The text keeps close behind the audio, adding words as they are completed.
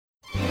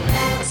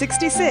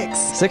66.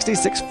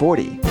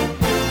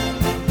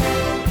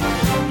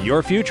 6640.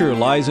 Your future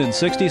lies in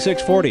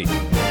 6640.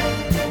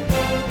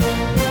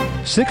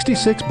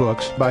 66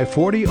 books by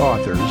 40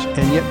 authors,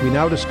 and yet we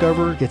now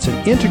discover it's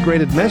an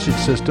integrated message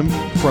system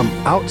from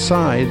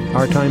outside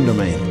our time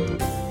domain.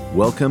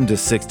 Welcome to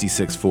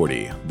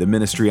 6640, the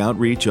ministry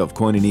outreach of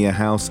Koinonia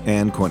House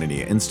and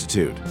Koinonia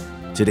Institute.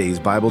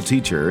 Today's Bible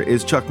teacher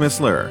is Chuck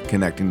Missler,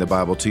 connecting the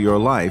Bible to your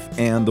life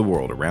and the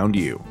world around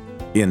you.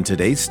 In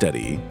today's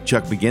study,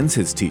 Chuck begins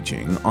his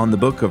teaching on the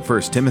book of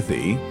 1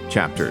 Timothy,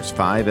 chapters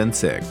 5 and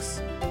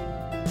 6.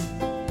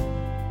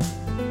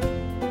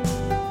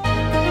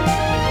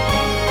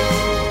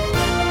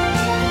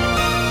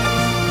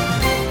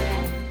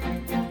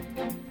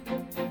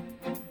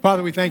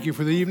 Father, we thank you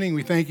for the evening.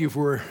 We thank you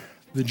for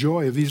the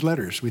joy of these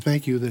letters. We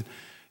thank you that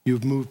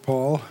you've moved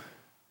Paul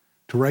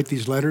to write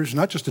these letters,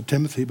 not just to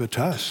Timothy, but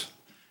to us.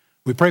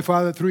 We pray,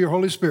 Father, that through your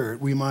Holy Spirit,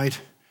 we might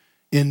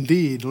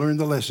indeed learn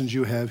the lessons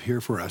you have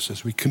here for us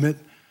as we commit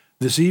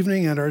this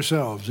evening and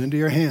ourselves into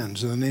your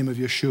hands in the name of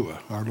Yeshua,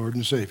 our Lord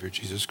and Savior,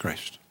 Jesus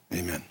Christ.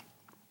 Amen.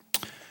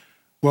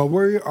 Well,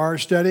 we are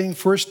studying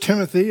 1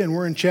 Timothy, and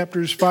we're in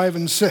chapters 5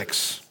 and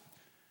 6.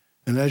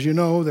 And as you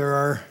know, there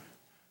are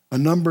a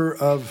number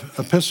of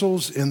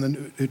epistles in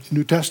the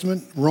New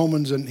Testament,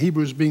 Romans and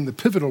Hebrews being the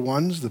pivotal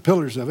ones, the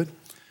pillars of it.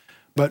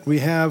 But we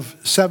have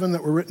 7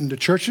 that were written to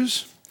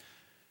churches,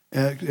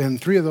 and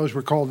 3 of those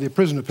were called the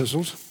prison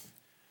epistles.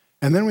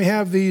 And then we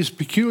have these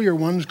peculiar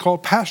ones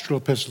called pastoral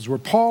epistles, where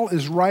Paul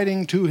is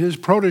writing to his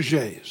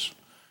proteges.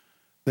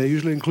 They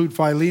usually include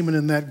Philemon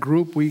in that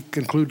group. We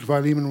include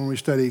Philemon when we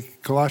study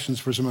Colossians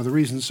for some other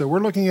reasons. So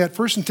we're looking at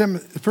 1st and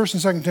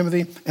 2nd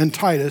Timothy and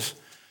Titus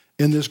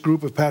in this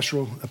group of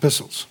pastoral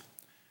epistles.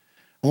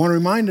 I want to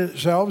remind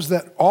ourselves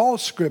that all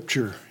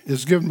Scripture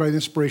is given by the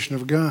inspiration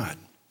of God,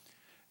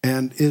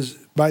 and is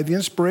by the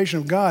inspiration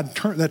of God.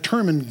 That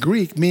term in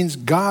Greek means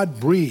God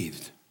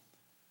breathed.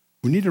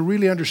 We need to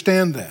really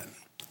understand that.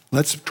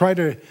 Let's try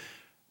to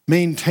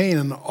maintain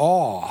an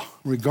awe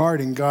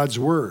regarding God's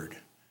Word,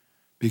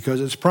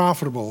 because it's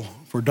profitable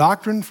for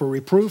doctrine, for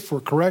reproof, for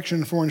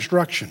correction, for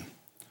instruction.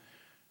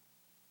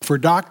 For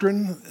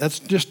doctrine, that's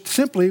just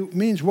simply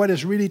means what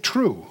is really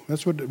true.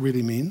 That's what it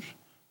really means.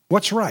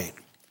 What's right.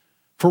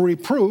 For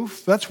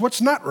reproof, that's what's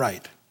not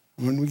right.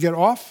 When we get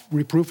off,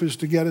 reproof is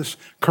to get us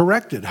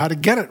corrected, how to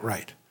get it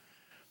right.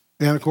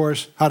 And, of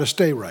course, how to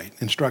stay right,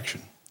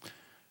 instruction.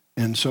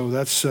 And so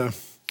that's a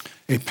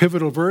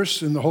pivotal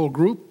verse in the whole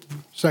group,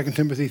 2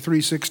 Timothy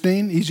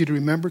 3:16, easy to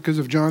remember because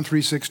of John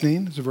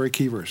 3:16. It's a very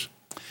key verse.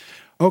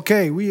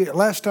 Okay, we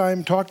last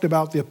time talked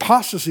about the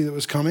apostasy that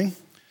was coming.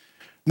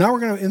 Now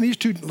we're going to, in these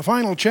 2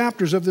 final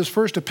chapters of this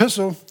first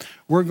epistle,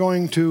 we're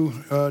going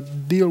to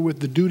deal with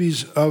the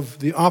duties of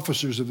the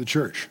officers of the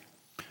church.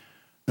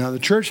 Now the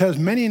church has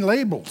many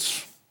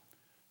labels,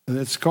 and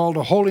it's called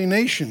a holy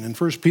nation in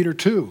 1 Peter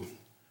 2,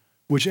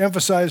 which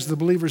emphasizes the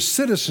believer's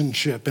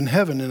citizenship in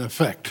heaven in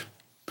effect.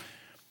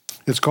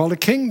 It's called a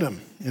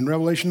kingdom in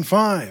Revelation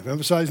 5,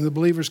 emphasizing the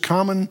believer's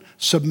common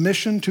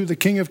submission to the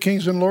King of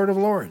Kings and Lord of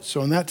Lords.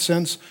 So in that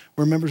sense,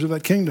 we're members of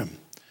that kingdom.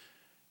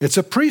 It's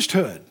a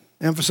priesthood,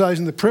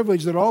 emphasizing the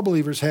privilege that all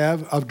believers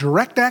have of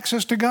direct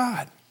access to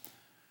God.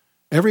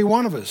 Every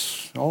one of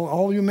us,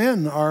 all you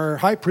men, are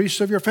high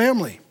priests of your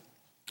family.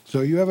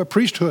 So you have a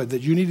priesthood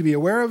that you need to be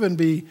aware of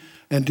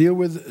and deal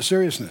with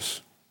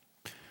seriousness.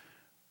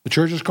 The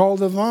church is called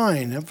the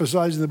vine,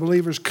 emphasizing the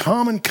believer's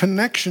common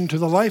connection to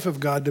the life of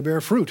God to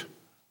bear fruit.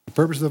 The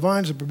purpose of the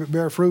vine is to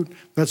bear fruit.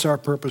 That's our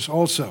purpose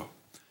also.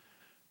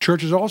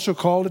 Church is also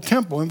called a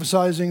temple,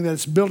 emphasizing that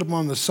it's built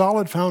upon the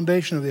solid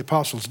foundation of the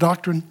apostles'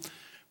 doctrine,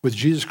 with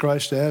Jesus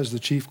Christ as the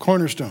chief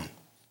cornerstone.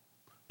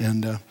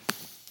 And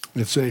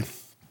it's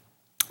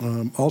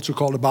also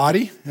called a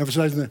body,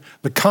 emphasizing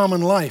the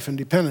common life and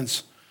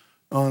dependence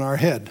on our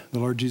head, the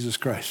Lord Jesus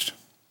Christ.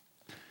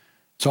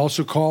 It's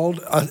also called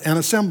an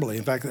assembly.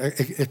 In fact,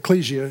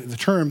 ecclesia,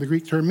 the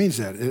Greek term means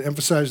that. It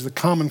emphasizes the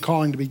common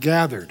calling to be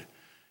gathered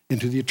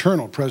into the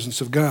eternal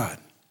presence of God.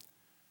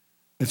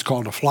 It's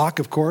called a flock,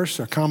 of course,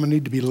 our common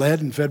need to be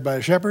led and fed by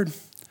a shepherd.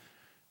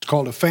 It's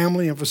called a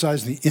family,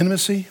 emphasizing the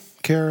intimacy,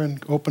 care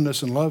and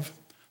openness and love.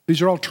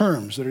 These are all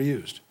terms that are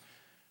used.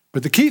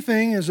 But the key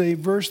thing is a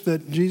verse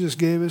that Jesus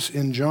gave us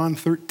in John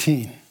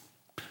 13.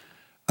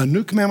 A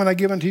new commandment I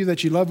give unto you,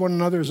 that ye love one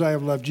another as I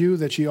have loved you,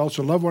 that ye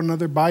also love one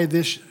another. By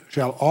this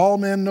shall all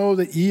men know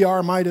that ye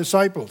are my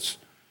disciples,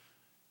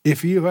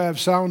 if you have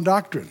sound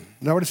doctrine.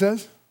 Is that what it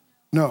says?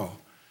 No.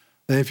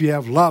 That if you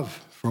have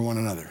love for one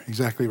another.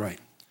 Exactly right.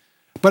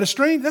 But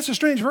that's a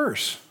strange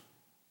verse.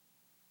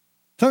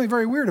 Something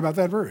very weird about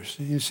that verse.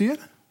 You see it?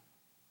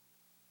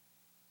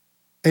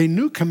 A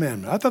new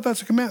commandment. I thought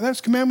that's a commandment.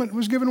 That commandment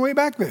was given way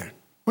back there.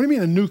 What do you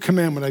mean a new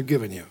commandment I've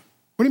given you?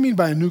 What do you mean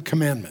by a new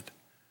commandment?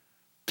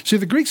 See,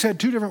 the Greeks had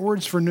 2 different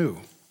words for new.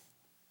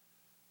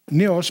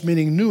 Neos,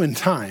 meaning new in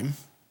time.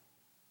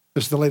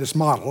 This is the latest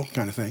model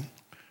kind of thing.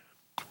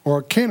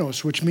 Or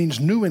kainos, which means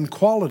new in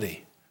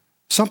quality.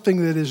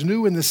 Something that is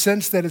new in the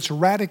sense that it's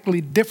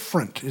radically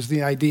different is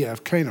the idea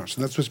of kainos.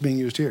 And that's what's being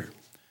used here.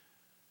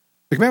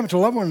 The commandment to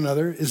love one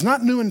another is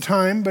not new in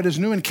time, but is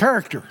new in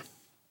character.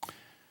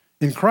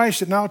 In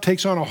Christ, it now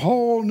takes on a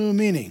whole new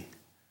meaning.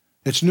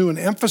 It's new in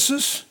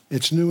emphasis.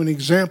 It's new in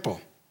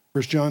example.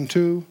 1 John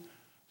 2,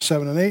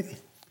 7 and 8,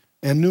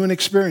 and new in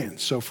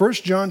experience. So 1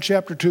 John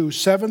chapter 2,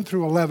 7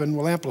 through 11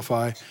 will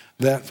amplify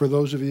that for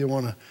those of you who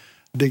want to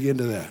dig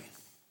into that.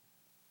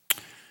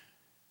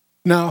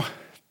 Now,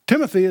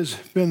 Timothy has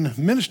been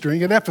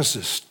ministering at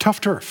Ephesus,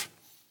 tough turf.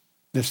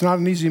 It's not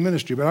an easy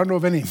ministry, but I don't know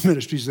of any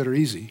ministries that are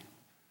easy.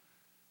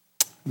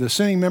 The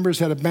sinning members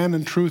had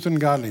abandoned truth and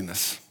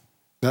godliness.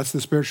 That's the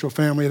spiritual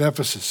family at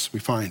Ephesus, we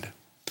find.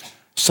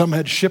 Some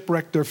had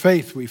shipwrecked their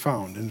faith, we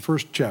found in the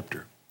first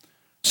chapter.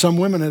 Some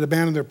women had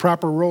abandoned their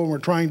proper role and were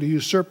trying to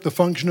usurp the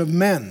function of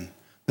men.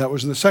 That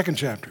was in the second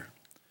chapter.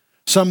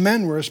 Some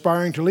men were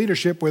aspiring to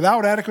leadership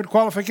without adequate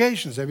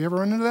qualifications. Have you ever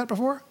run into that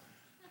before?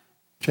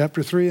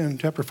 Chapter 3 and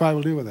chapter 5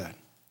 will deal with that.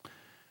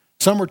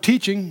 Some were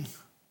teaching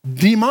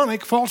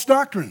demonic false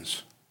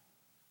doctrines.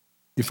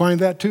 You find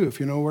that too if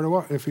you know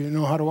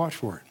how to watch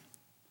for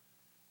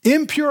it.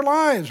 Impure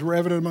lives were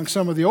evident among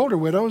some of the older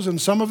widows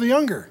and some of the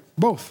younger,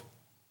 both.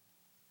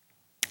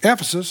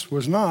 Ephesus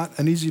was not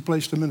an easy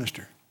place to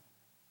minister.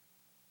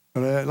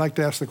 But I'd like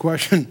to ask the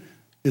question,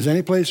 is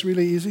any place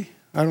really easy?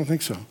 I don't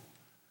think so.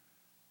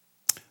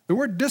 The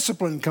word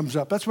discipline comes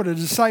up. That's what a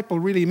disciple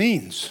really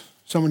means,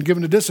 someone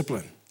given to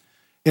discipline.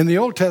 In the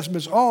Old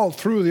Testament, it's all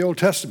through the Old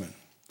Testament.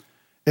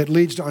 It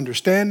leads to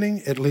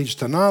understanding, it leads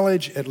to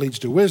knowledge, it leads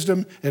to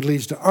wisdom, it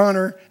leads to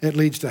honor, it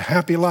leads to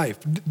happy life.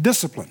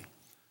 Discipline.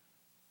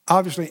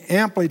 Obviously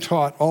amply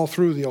taught all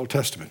through the Old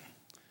Testament.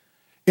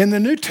 In the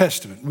New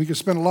Testament, we could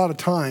spend a lot of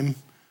time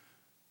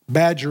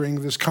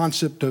badgering this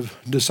concept of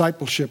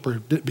discipleship or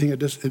being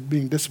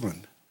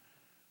disciplined.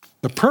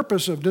 The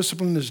purpose of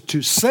discipline is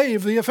to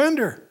save the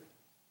offender.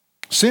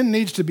 Sin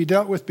needs to be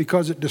dealt with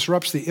because it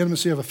disrupts the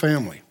intimacy of a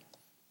family.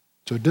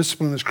 So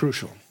discipline is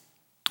crucial.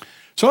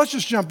 So let's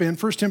just jump in.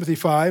 1 Timothy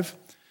 5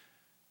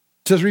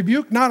 says,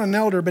 rebuke not an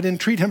elder, but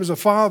entreat him as a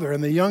father,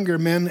 and the younger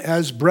men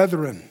as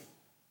brethren.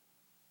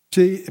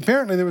 See,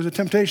 apparently there was a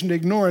temptation to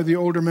ignore the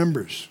older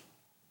members.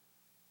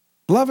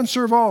 Love and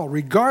serve all,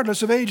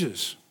 regardless of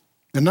ages,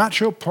 and not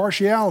show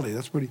partiality.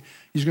 That's what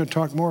he's going to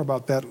talk more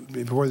about that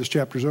before this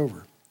chapter's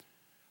over.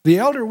 The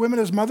elder women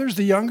as mothers,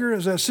 the younger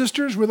as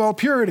sisters with all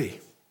purity.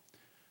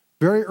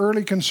 Very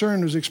early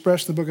concern was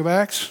expressed in the book of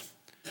Acts.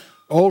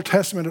 Old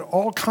Testament had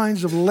all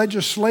kinds of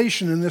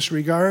legislation in this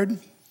regard,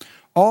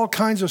 all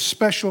kinds of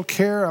special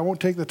care. I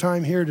won't take the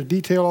time here to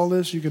detail all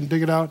this. You can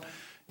dig it out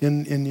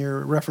in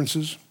your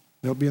references.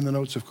 They'll be in the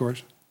notes, of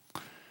course.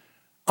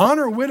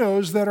 Honor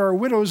widows that are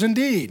widows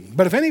indeed.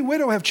 But if any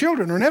widow have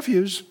children or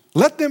nephews,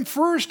 let them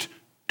first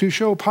to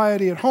show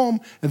piety at home,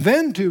 and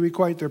then to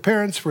requite their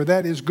parents, for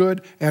that is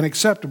good and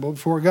acceptable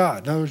before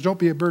God. In other words, don't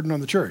be a burden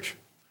on the church.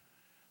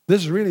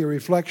 This is really a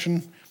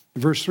reflection.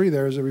 Verse 3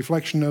 there is a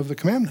reflection of the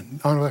commandment,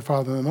 honor thy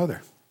father and thy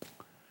mother.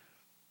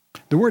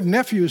 The word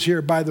nephews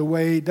here, by the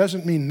way,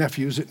 doesn't mean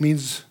nephews, it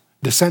means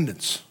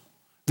descendants.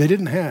 They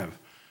didn't have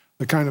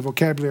the kind of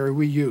vocabulary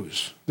we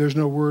use. There's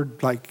no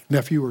word like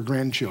nephew or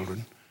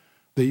grandchildren.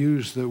 They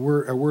use a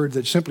word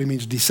that simply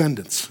means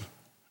descendants,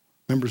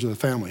 members of the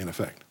family in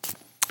effect.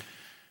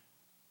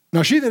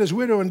 Now she that is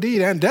widow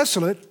indeed and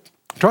desolate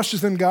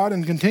trusteth in God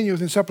and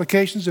continueth in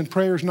supplications and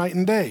prayers night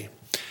and day.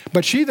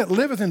 But she that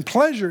liveth in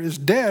pleasure is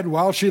dead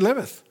while she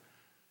liveth.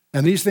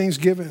 And these things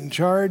give in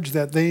charge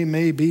that they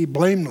may be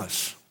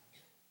blameless.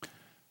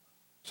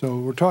 So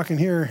we're talking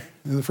here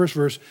in the first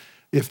verse,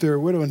 if they're a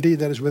widow indeed,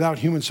 that is without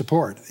human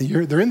support.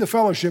 They're in the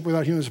fellowship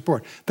without human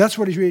support. That's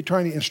what he's really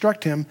trying to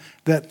instruct him,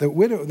 that the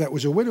widow that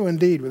was a widow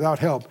indeed without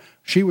help,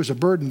 she was a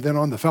burden then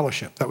on the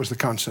fellowship. That was the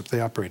concept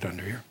they operate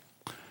under here.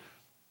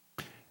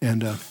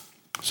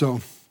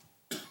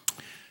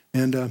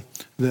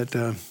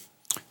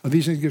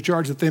 These things give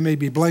charge that they may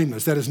be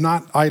blameless. That is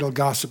not idle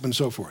gossip and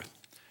so forth.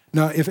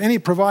 Now, if any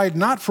provide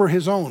not for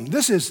his own,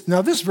 this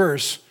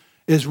verse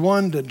is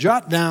one to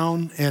jot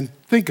down and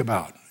think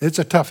about. It's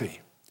a toughie.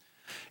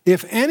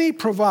 If any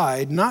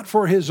provide not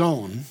for his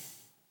own,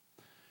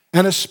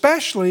 and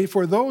especially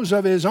for those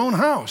of his own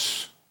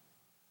house,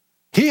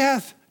 he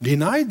hath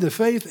denied the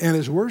faith and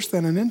is worse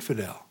than an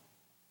infidel.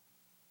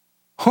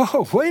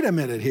 Oh, wait a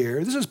minute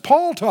here. This is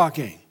Paul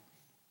talking.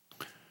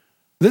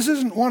 This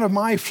isn't one of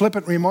my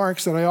flippant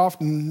remarks that I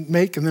often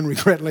make and then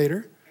regret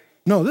later.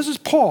 No, this is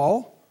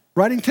Paul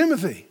writing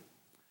Timothy.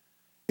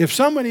 If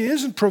somebody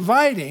isn't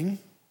providing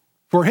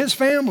for his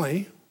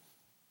family,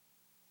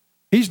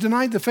 he's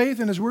denied the faith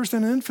and is worse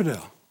than an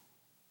infidel.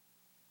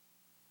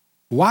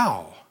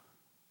 Wow.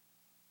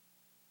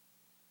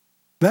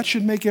 That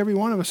should make every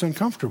one of us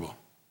uncomfortable,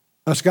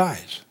 us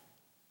guys.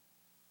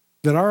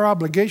 That our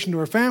obligation to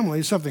our family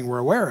is something we're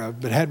aware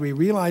of, but had we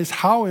realized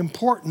how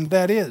important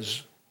that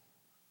is,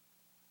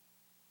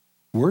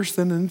 worse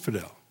than an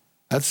infidel.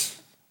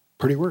 That's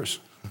pretty worse.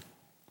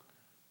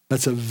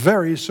 That's a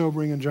very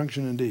sobering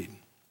injunction indeed.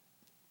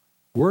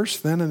 Worse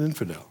than an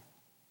infidel.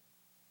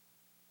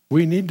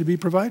 We need to be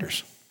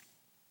providers.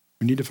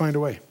 We need to find a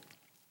way.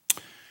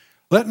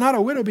 Let not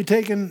a widow be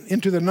taken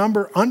into the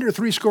number under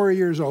 80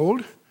 years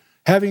old,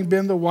 having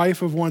been the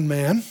wife of one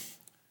man.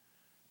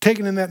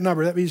 Taken in that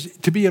number, that means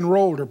to be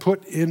enrolled or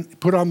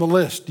put on the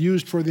list,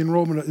 used for the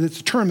enrollment.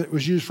 It's a term that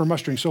was used for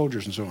mustering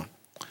soldiers and so on.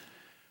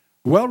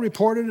 Well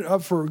reported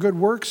of for good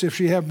works, if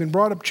she have been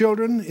brought up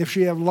children, if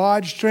she have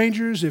lodged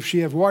strangers, if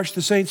she have washed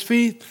the saints'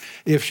 feet,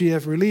 if she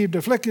have relieved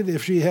afflicted,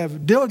 if she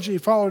have diligently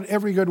followed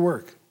every good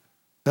work.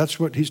 That's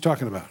what he's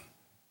talking about.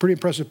 Pretty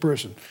impressive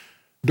person.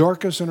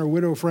 Dorcas and her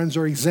widow friends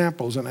are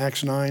examples in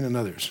Acts 9 and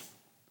others.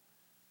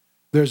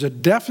 There's a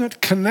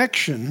definite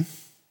connection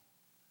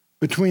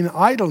between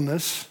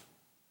idleness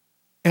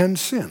and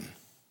sin.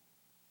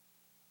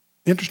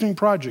 Interesting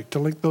project to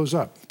link those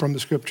up from the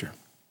scripture.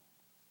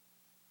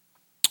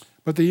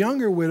 But the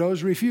younger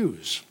widows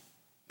refuse.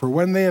 For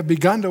when they have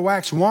begun to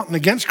wax wanton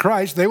against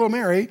Christ, they will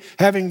marry,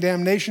 having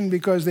damnation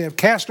because they have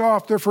cast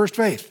off their first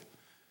faith.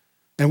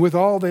 And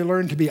withal they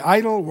learn to be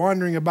idle,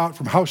 wandering about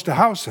from house to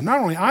house, and not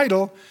only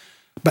idle,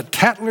 but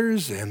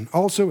tattlers and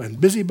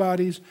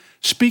busybodies,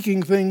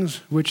 speaking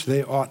things which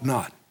they ought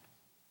not.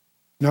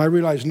 Now I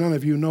realize none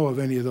of you know of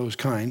any of those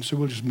kinds, so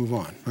we'll just move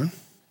on. Huh?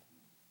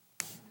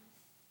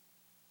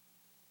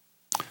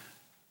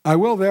 I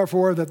will,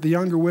 therefore, that the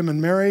younger women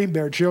marry,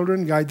 bear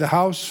children, guide the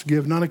house,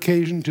 give none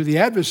occasion to the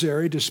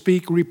adversary to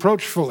speak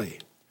reproachfully.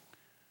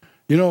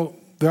 You know,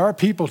 there are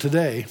people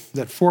today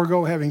that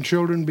forego having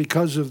children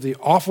because of the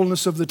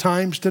awfulness of the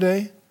times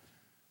today.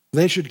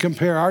 They should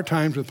compare our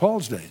times with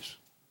Paul's days.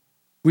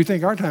 We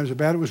think our times are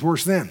bad. It was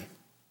worse then,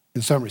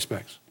 in some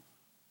respects.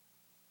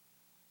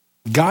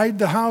 Guide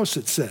the house,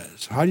 it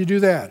says. How do you do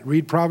that?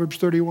 Read Proverbs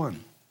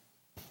 31.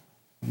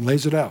 It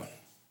lays it out.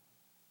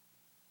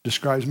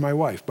 Describes my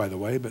wife, by the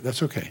way, but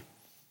that's okay.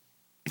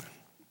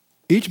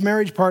 Each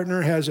marriage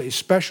partner has a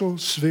special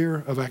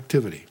sphere of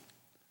activity.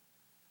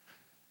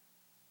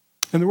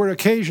 And the word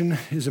occasion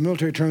is a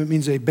military term that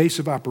means a base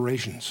of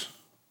operations.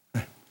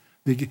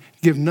 They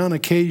give none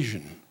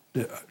occasion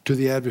to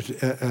the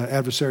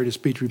adversary to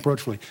speak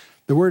reproachfully.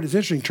 The word is an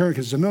interesting term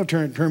because it's a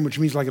military term which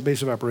means like a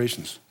base of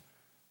operations.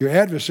 Your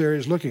adversary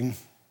is looking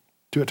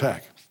to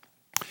attack.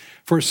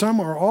 For some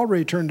are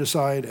already turned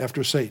aside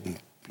after Satan,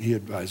 he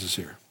advises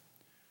here.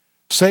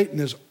 Satan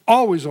is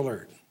always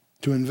alert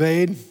to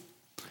invade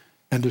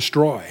and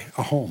destroy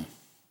a home.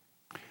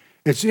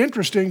 It's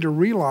interesting to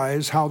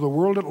realize how the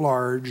world at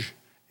large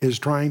is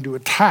trying to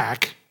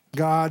attack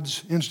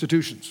God's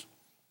institutions.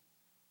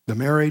 The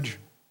marriage,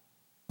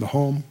 the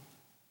home,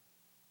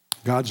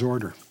 God's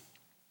order.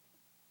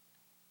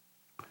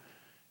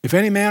 If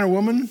any man or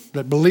woman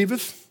that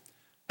believeth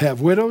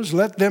have widows,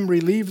 let them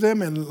relieve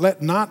them, and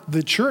let not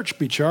the church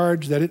be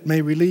charged that it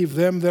may relieve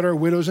them that are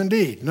widows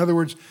indeed. In other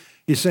words,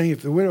 he's saying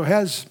if the widow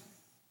has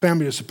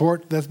family to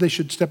support, that they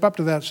should step up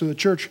to that so the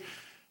church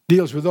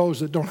deals with those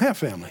that don't have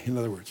family, in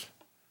other words.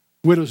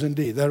 Widows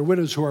indeed. That are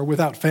widows who are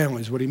without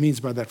families, what he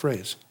means by that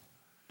phrase.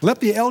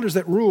 Let the elders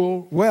that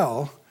rule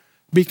well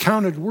be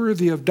counted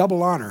worthy of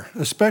double honor,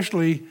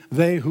 especially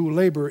they who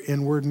labor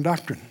in word and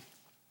doctrine.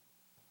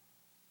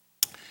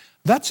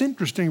 That's an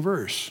interesting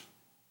verse.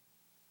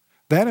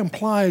 That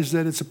implies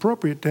that it's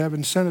appropriate to have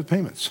incentive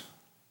payments.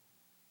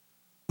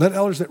 Let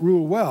elders that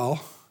rule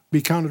well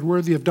be counted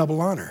worthy of double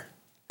honor.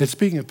 It's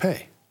speaking of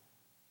pay.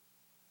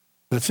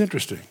 That's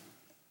interesting.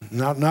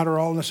 Not are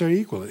all necessarily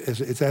equal.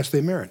 It's as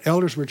they merit.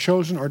 Elders were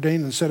chosen,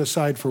 ordained, and set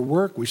aside for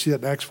work. We see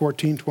that in Acts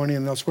 14, 20,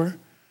 and elsewhere.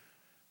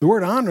 The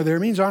word honor there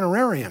means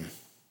honorarium.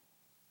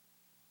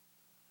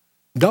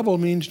 Double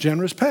means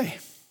generous pay.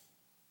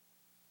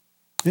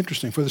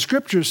 Interesting. For the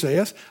scripture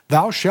saith,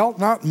 thou shalt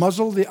not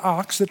muzzle the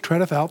ox that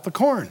treadeth out the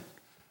corn,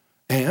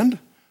 and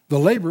the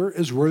laborer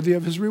is worthy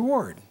of his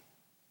reward.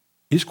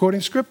 He's quoting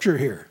scripture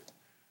here.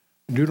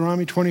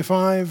 Deuteronomy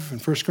 25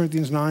 and 1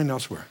 Corinthians 9 and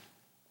elsewhere.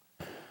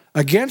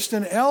 Against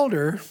an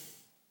elder,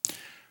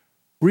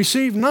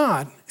 receive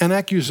not an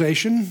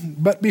accusation,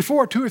 but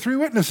before 2 or 3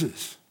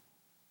 witnesses.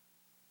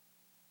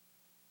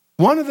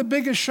 One of the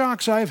biggest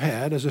shocks I've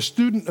had as a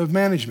student of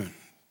management,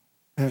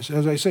 as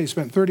I say,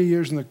 spent 30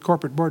 years in the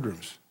corporate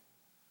boardrooms.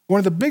 One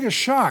of the biggest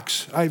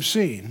shocks I've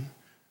seen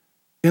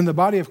in the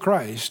body of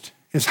Christ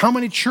is how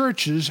many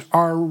churches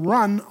are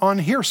run on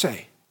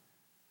hearsay,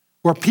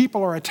 where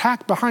people are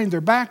attacked behind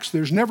their backs.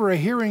 There's never a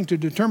hearing to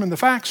determine the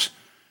facts,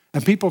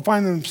 and people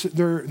find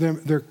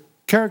their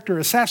character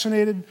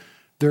assassinated,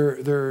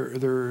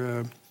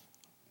 their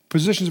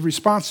positions of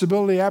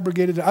responsibility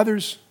abrogated to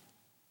others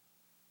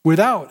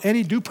without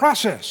any due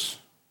process.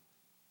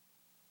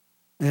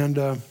 And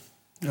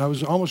I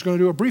was almost going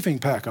to do a briefing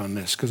pack on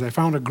this because I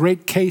found a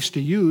great case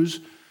to use,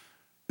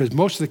 because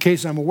most of the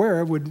cases I'm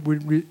aware of would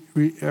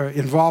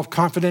involve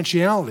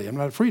confidentiality. I'm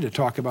not free to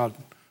talk about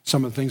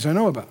some of the things I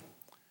know about.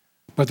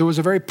 But there was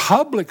a very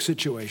public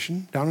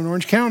situation down in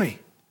Orange County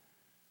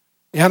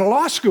at a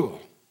law school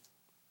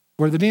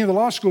where the dean of the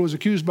law school was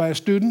accused by a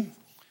student,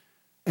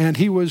 and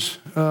he was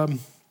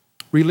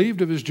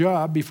relieved of his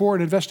job before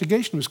an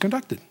investigation was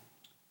conducted.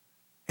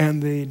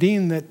 And the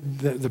dean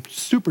the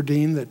super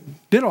dean that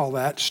did all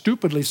that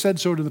stupidly said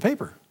so to the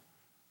paper.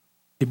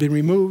 He'd been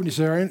removed. He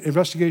said, our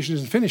investigation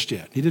isn't finished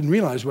yet. He didn't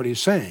realize what he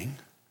was saying.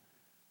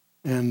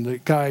 And the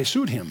guy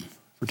sued him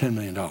for $10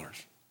 million.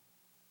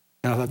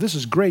 And I thought, this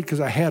is great because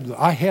I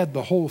had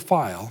the whole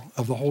file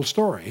of the whole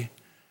story.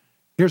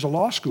 Here's a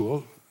law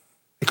school,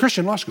 a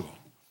Christian law school,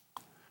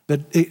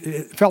 that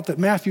it felt that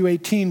Matthew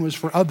 18 was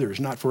for others,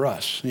 not for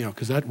us,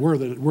 because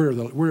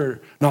we're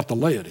not the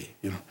laity,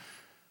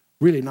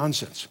 really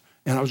nonsense.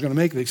 And I was going to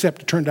make it,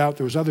 except it turned out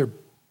there was other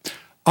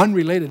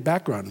unrelated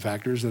background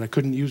factors that I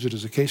couldn't use it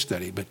as a case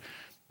study.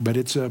 But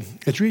it's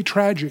really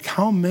tragic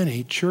how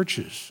many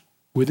churches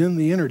within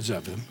the innards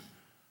of them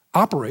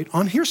operate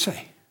on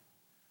hearsay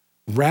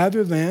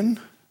rather than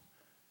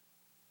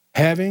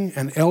having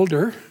an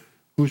elder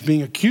who's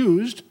being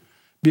accused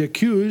be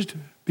accused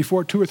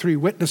before 2 or 3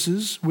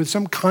 witnesses with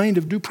some kind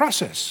of due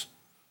process.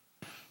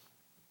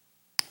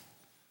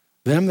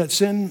 Them that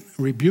sin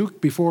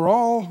rebuke before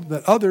all,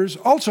 that others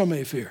also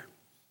may fear.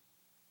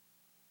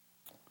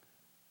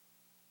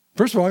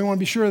 First of all, you want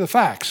to be sure of the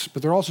facts,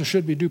 but there also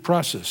should be due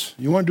process.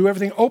 You want to do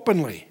everything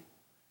openly.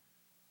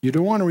 You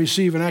don't want to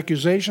receive an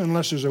accusation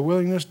unless there's a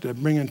willingness to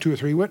bring in 2 or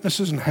 3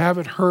 witnesses and have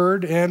it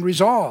heard and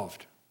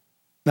resolved,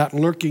 not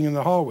lurking in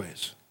the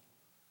hallways.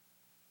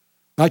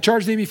 I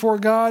charge thee before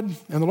God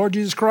and the Lord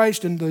Jesus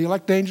Christ and the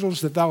elect angels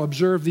that thou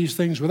observe these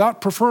things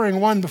without preferring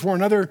one before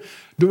another,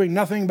 doing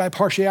nothing by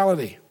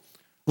partiality.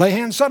 Lay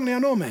hands suddenly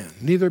on no man,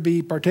 neither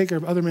be partaker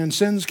of other men's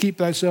sins, keep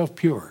thyself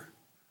pure.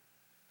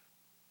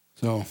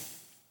 So,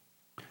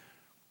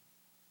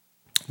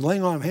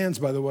 laying on of hands,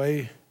 by the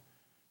way,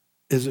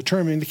 is a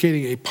term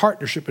indicating a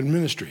partnership in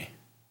ministry.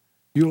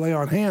 You lay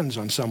on hands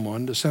on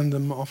someone to send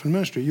them off in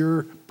ministry.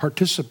 You're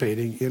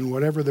participating in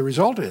whatever the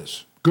result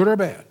is, good or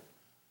bad.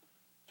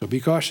 So be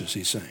cautious,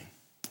 he's saying.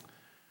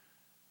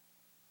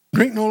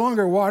 Drink no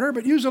longer water,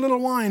 but use a little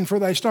wine for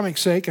thy stomach's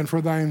sake and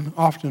for thine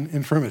often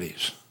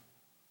infirmities.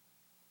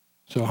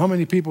 So how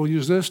many people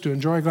use this to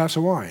enjoy a glass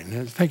of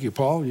wine? Thank you,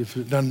 Paul.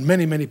 You've done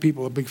many, many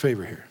people a big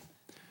favor here.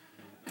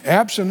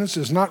 Abstinence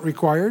is not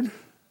required,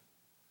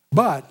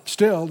 but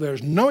still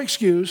there's no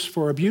excuse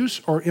for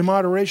abuse or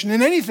immoderation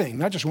in anything,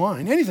 not just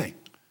wine, anything.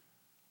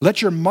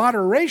 Let your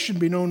moderation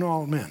be known to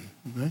all men.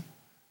 Right?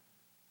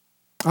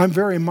 I'm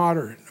very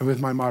moderate with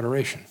my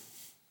moderation.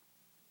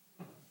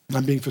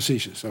 I'm being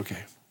facetious,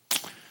 okay.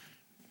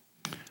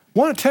 I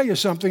want to tell you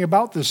something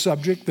about this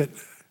subject that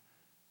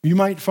you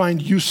might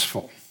find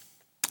useful.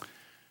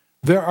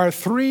 There are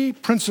 3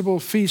 principal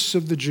feasts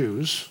of the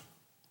Jews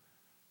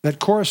that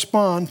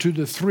correspond to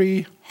the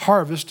 3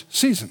 harvest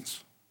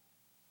seasons.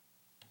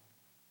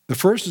 The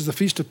first is the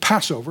Feast of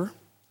Passover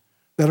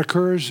that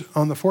occurs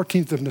on the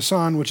 14th of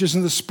Nisan, which is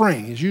in the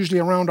spring. It's usually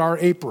around our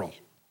April,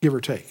 give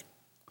or take,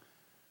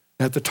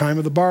 at the time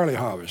of the barley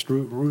harvest,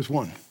 Ruth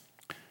 1.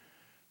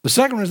 The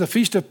second one is the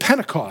Feast of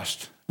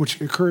Pentecost, which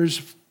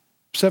occurs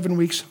 7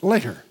 weeks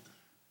later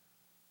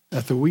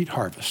at the wheat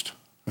harvest,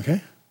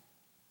 okay?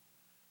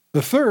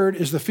 The third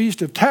is the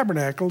Feast of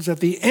Tabernacles at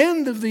the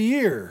end of the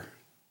year,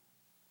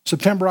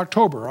 September,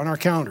 October, on our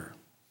calendar.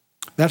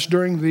 That's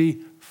during the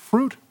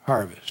fruit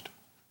harvest.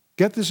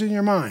 Get this in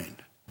your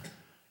mind.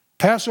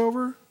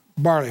 Passover,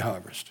 barley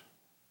harvest.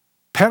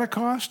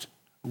 Pentecost,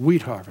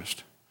 wheat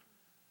harvest.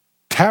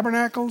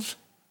 Tabernacles,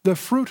 the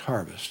fruit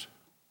harvest.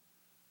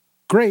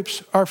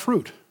 Grapes are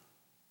fruit.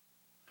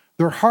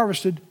 They're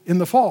harvested in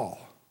the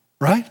fall,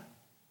 right?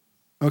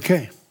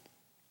 Okay.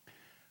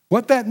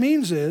 What that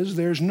means is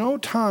there's no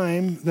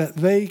time that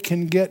they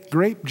can get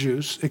grape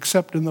juice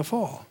except in the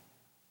fall.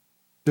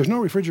 There's no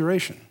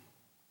refrigeration.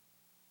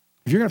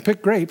 If you're going to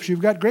pick grapes,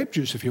 you've got grape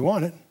juice if you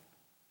want it,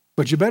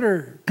 but you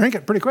better drink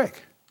it pretty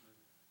quick,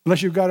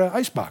 unless you've got an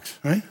ice box,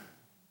 right?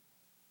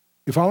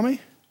 You follow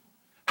me?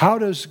 How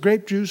does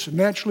grape juice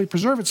naturally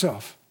preserve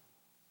itself?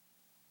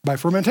 By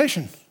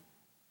fermentation,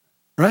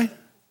 right?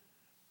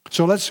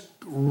 So let's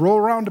roll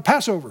around to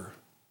Passover.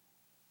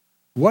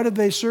 What did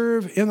they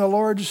serve in the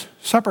Lord's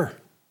Supper?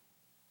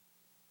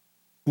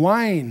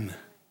 Wine.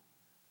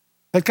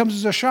 That comes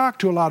as a shock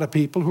to a lot of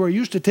people who are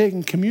used to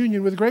taking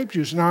communion with grape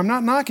juice. Now, I'm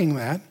not knocking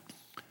that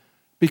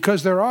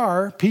because there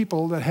are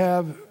people that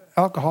have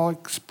alcoholic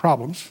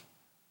problems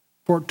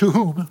to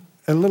whom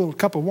a little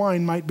cup of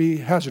wine might be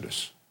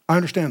hazardous. I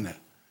understand that.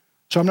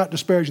 So I'm not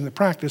disparaging the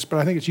practice, but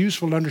I think it's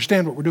useful to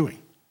understand what we're doing.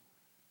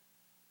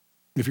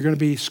 If you're going to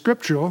be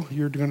scriptural,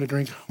 you're going to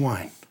drink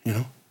wine,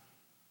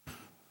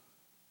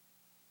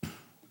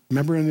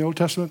 Remember in the Old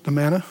Testament, the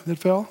manna that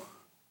fell,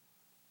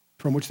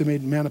 from which they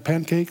made manna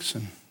pancakes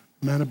and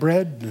manna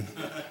bread and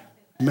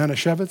manna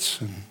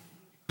shevets?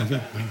 Okay.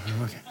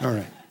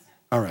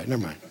 All right,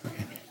 never mind.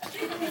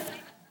 Okay.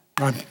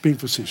 I'm being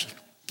facetious.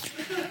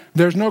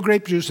 There's no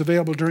grape juice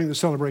available during the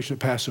celebration of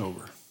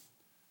Passover.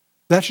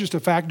 That's just a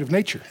fact of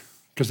nature,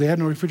 because they had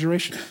no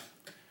refrigeration.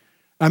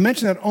 I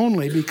mention that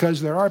only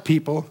because there are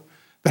people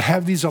that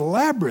have these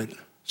elaborate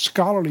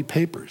scholarly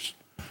papers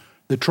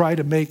that try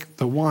to make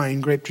the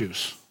wine grape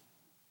juice,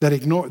 that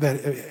ignore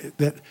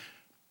that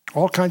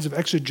all kinds of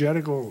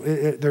exegetical,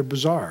 they're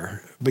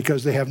bizarre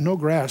because they have no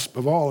grasp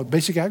of all of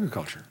basic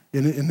agriculture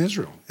in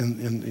Israel.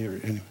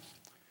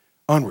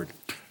 Onward.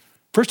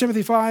 1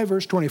 Timothy 5,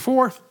 verse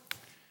 24,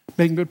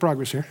 making good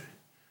progress here.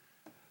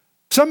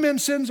 Some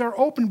men's sins are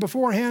open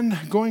beforehand,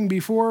 going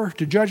before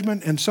to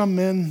judgment, and some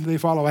men they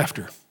follow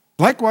after.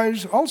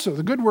 Likewise, also,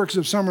 the good works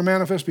of some are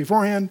manifest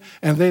beforehand,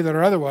 and they that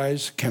are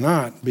otherwise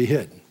cannot be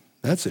hid.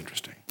 That's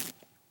interesting.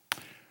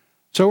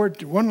 So we're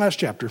at one last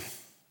chapter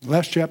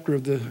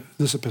of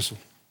this epistle.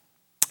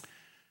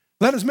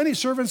 Let as many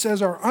servants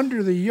as are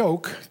under the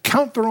yoke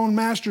count their own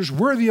masters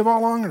worthy of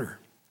all honor,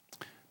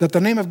 that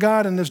the name of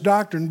God and this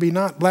doctrine be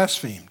not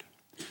blasphemed.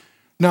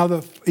 Now,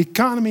 the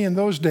economy in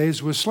those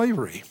days was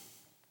slavery.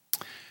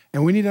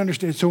 And we need to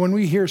understand, so when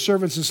we hear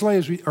servants and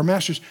slaves, or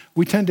masters,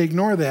 we tend to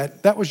ignore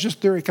that. That was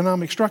just their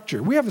economic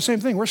structure. We have the same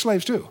thing. We're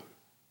slaves too.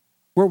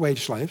 We're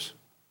wage slaves.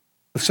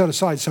 Let's set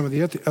aside some of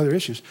the other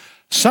issues.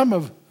 Some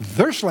of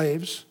their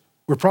slaves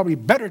were probably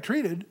better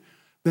treated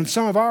than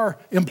some of our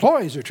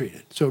employees are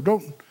treated. So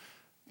don't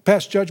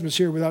pass judgments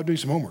here without doing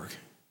some homework.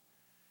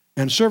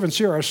 And servants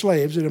here are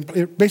slaves.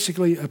 It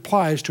basically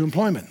applies to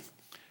employment.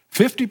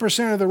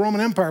 50% of the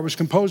Roman Empire was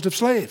composed of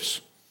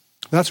slaves.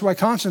 That's why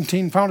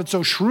Constantine found it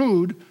so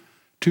shrewd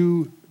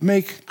to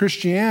make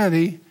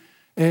Christianity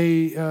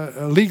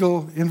a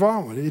legal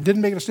involvement. It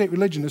didn't make it a state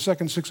religion. The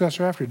second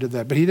successor after did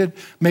that, but he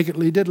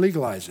did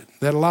legalize it.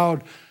 That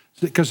allowed,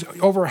 because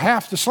over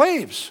half the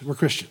slaves were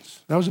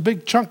Christians. That was a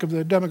big chunk of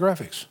the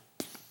demographics.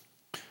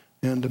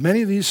 And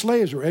many of these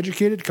slaves were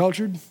educated,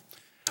 cultured,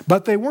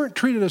 but they weren't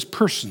treated as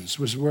persons,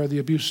 was where the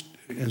abuse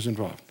is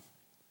involved.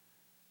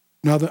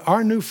 Now,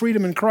 our new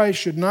freedom in Christ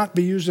should not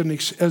be used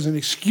as an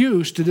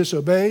excuse to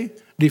disobey,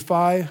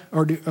 defy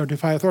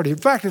authority. In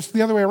fact, it's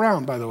the other way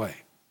around, by the way.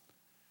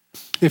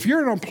 If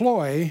you're an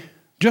employee,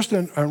 just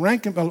an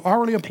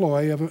hourly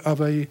employee of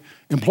an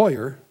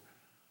employer,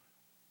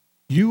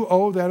 you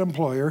owe that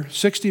employer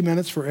 60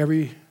 minutes for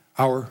every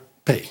hour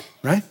paid,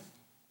 right?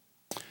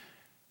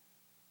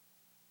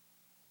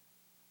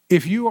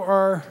 If you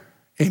are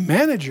a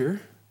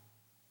manager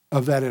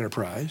of that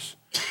enterprise,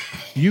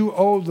 you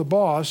owe the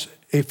boss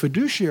a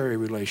fiduciary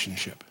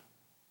relationship.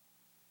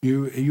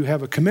 You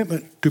have a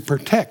commitment to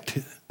protect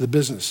the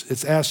business,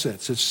 its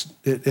assets, its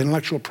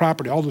intellectual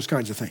property, all those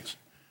kinds of things.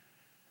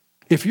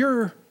 If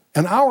you're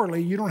an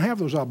hourly, you don't have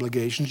those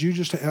obligations. You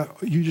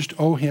just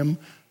owe him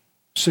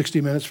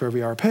 60 minutes for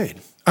every hour paid,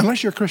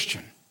 unless you're a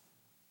Christian.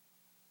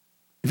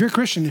 If you're a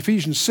Christian,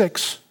 Ephesians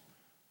 6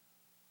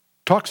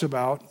 talks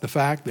about the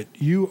fact that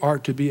you are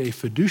to be a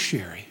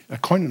fiduciary, a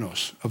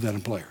koinonos of that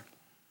employer.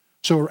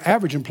 So an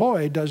average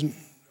employee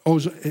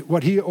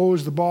what he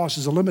owes the boss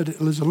is a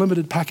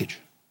limited package.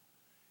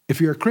 If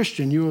you're a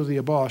Christian, you owe the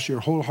boss your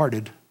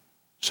wholehearted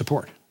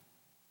support.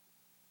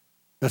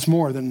 That's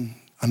more than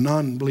a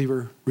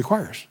non-believer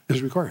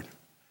is required.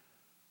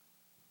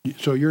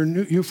 So your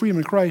new freedom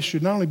in Christ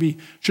should not be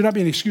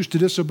an excuse to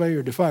disobey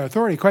or defy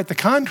authority. Quite the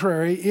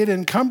contrary, it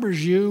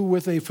encumbers you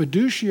with a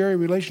fiduciary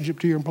relationship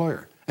to your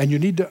employer. And you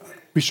need to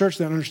research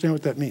that and understand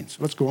what that means.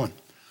 Let's go on.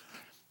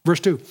 Verse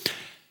 2.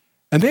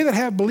 And they that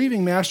have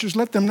believing masters,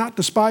 let them not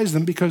despise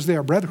them because they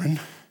are brethren,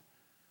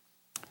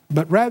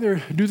 but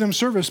rather do them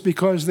service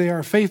because they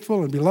are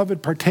faithful and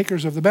beloved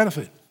partakers of the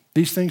benefit.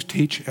 These things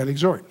teach and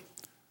exhort.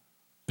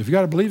 If you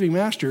got a believing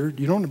master,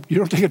 you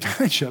don't take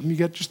advantage of them. You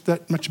get just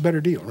that much better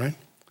deal, right?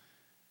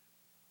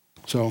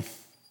 So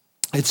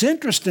it's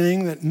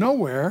interesting that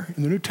nowhere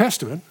in the New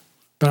Testament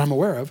that I'm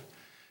aware of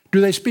do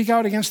they speak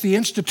out against the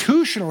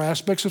institutional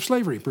aspects of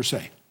slavery per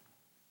se.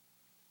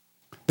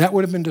 That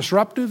would have been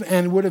disruptive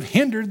and would have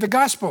hindered the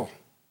gospel.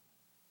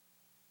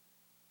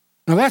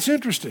 Now that's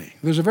interesting.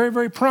 There's a very,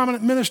 very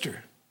prominent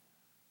minister,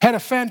 had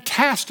a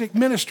fantastic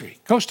ministry,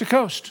 coast to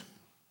coast,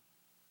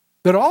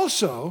 that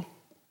also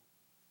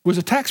was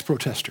a tax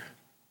protester.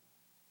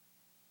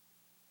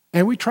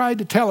 And we tried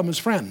to tell him as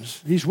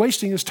friends, he's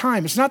wasting his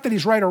time. It's not that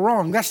he's right or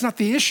wrong. That's not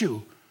the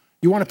issue.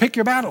 You want to pick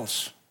your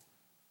battles.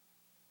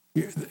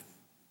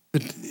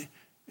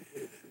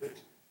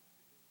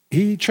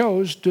 He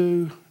chose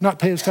to not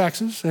pay his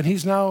taxes, and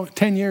he's now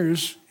 10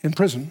 years in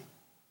prison,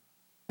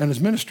 and his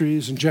ministry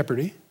is in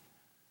jeopardy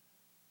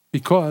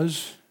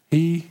because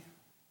he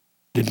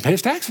didn't pay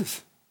his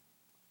taxes.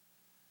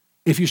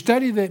 If you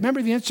study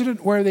remember the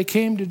incident where they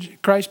came to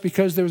Christ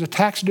because there was a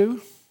tax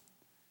due?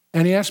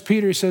 And he asked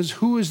Peter, he says,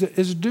 who is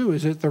it due?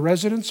 Is it the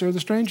residents or the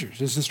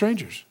strangers? It's the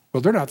strangers. Well,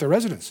 they're not the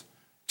residents.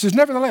 He says,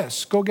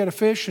 nevertheless, go get a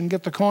fish and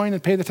get the coin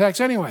and pay the tax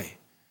anyway.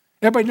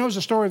 Everybody knows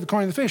the story of the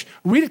coin and the fish.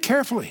 Read it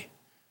carefully.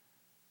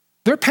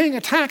 They're paying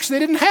a tax they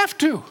didn't have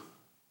to.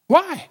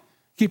 Why?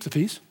 Keep the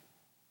peace.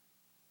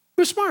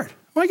 It was smart.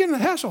 Why get in the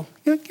hassle?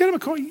 Get him a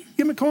coin.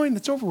 Give him a coin.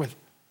 It's over with.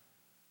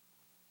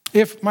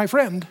 If my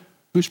friend,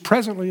 who's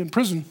presently in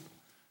prison,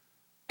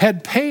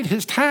 had paid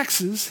his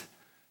taxes,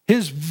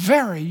 his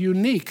very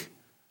unique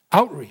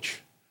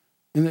outreach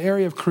in the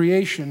area of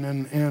creation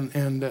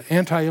and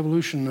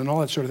anti-evolution and all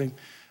that sort of thing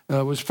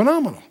was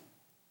phenomenal.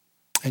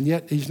 And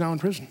yet he's now in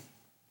prison.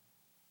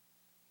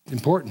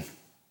 Important.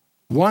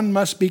 One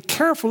must be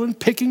careful in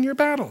picking your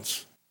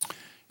battles.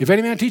 If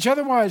any man teach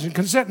otherwise and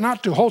consent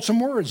not to wholesome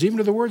words, even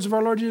to the words of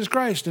our Lord Jesus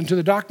Christ, and to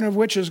the doctrine of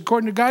which is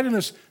according to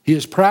godliness, he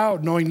is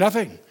proud, knowing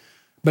nothing,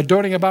 but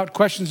doting about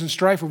questions and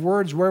strife of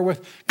words,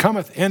 wherewith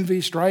cometh envy,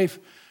 strife,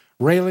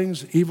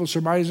 railings, evil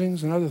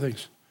surmisings, and other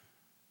things.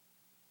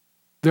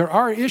 There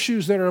are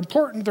issues that are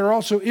important. There are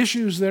also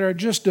issues that are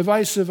just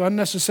divisive,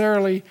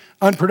 unnecessarily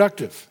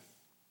unproductive.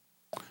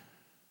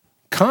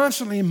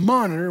 Constantly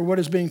monitor what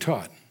is being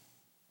taught,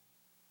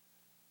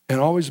 and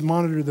always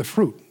monitor the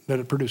fruit that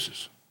it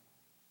produces.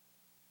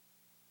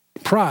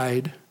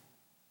 Pride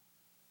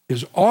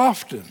is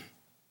often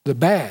the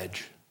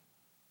badge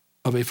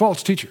of a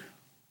false teacher.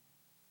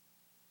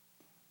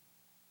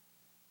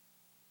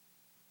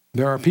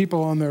 There are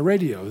people on the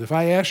radio. If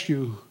I asked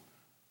you,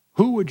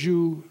 who would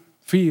you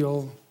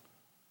feel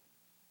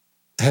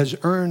has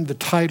earned the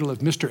title of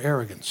Mr.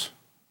 Arrogance?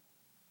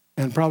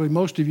 And probably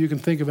most of you can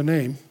think of a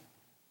name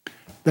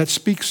that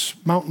speaks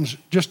mountains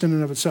just in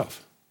and of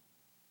itself.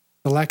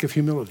 The lack of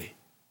humility.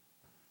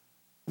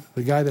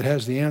 The guy that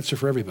has the answer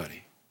for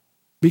everybody.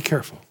 Be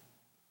careful.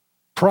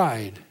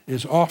 Pride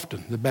is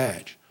often the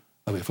badge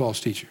of a false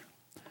teacher.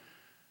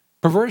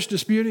 Perverse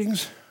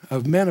disputings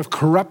of men of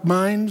corrupt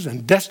minds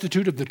and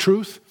destitute of the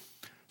truth,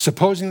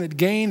 supposing that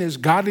gain is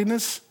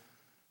godliness,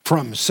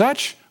 from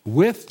such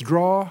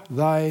withdraw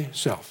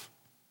thyself.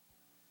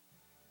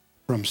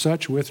 From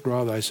such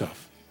withdraw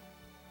thyself.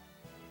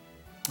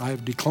 I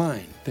have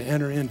declined to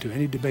enter into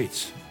any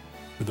debates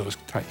with those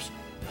types.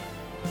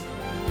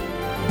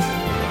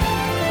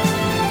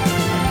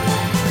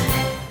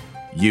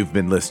 You've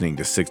been listening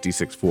to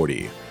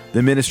 6640,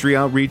 the ministry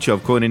outreach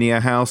of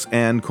Koinonia House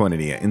and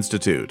Koinonia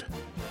Institute.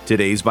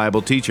 Today's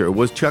Bible teacher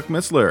was Chuck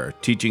Missler,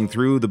 teaching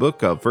through the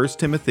book of 1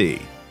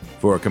 Timothy.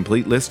 For a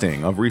complete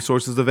listing of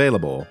resources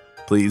available,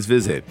 please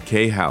visit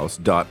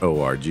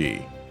khouse.org.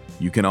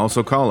 You can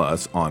also call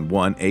us on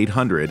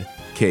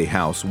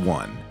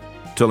 1-800-KHOUSE-1.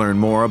 To learn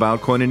more about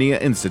Koinonia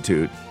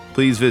Institute,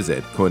 please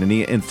visit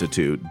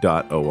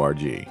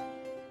koinoniainstitute.org.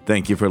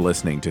 Thank you for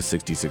listening to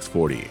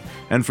 6640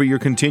 and for your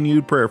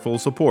continued prayerful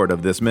support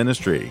of this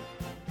ministry.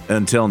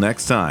 Until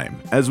next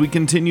time, as we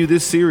continue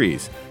this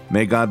series,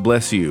 may God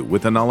bless you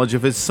with the knowledge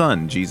of His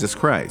Son, Jesus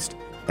Christ,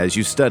 as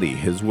you study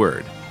His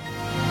Word.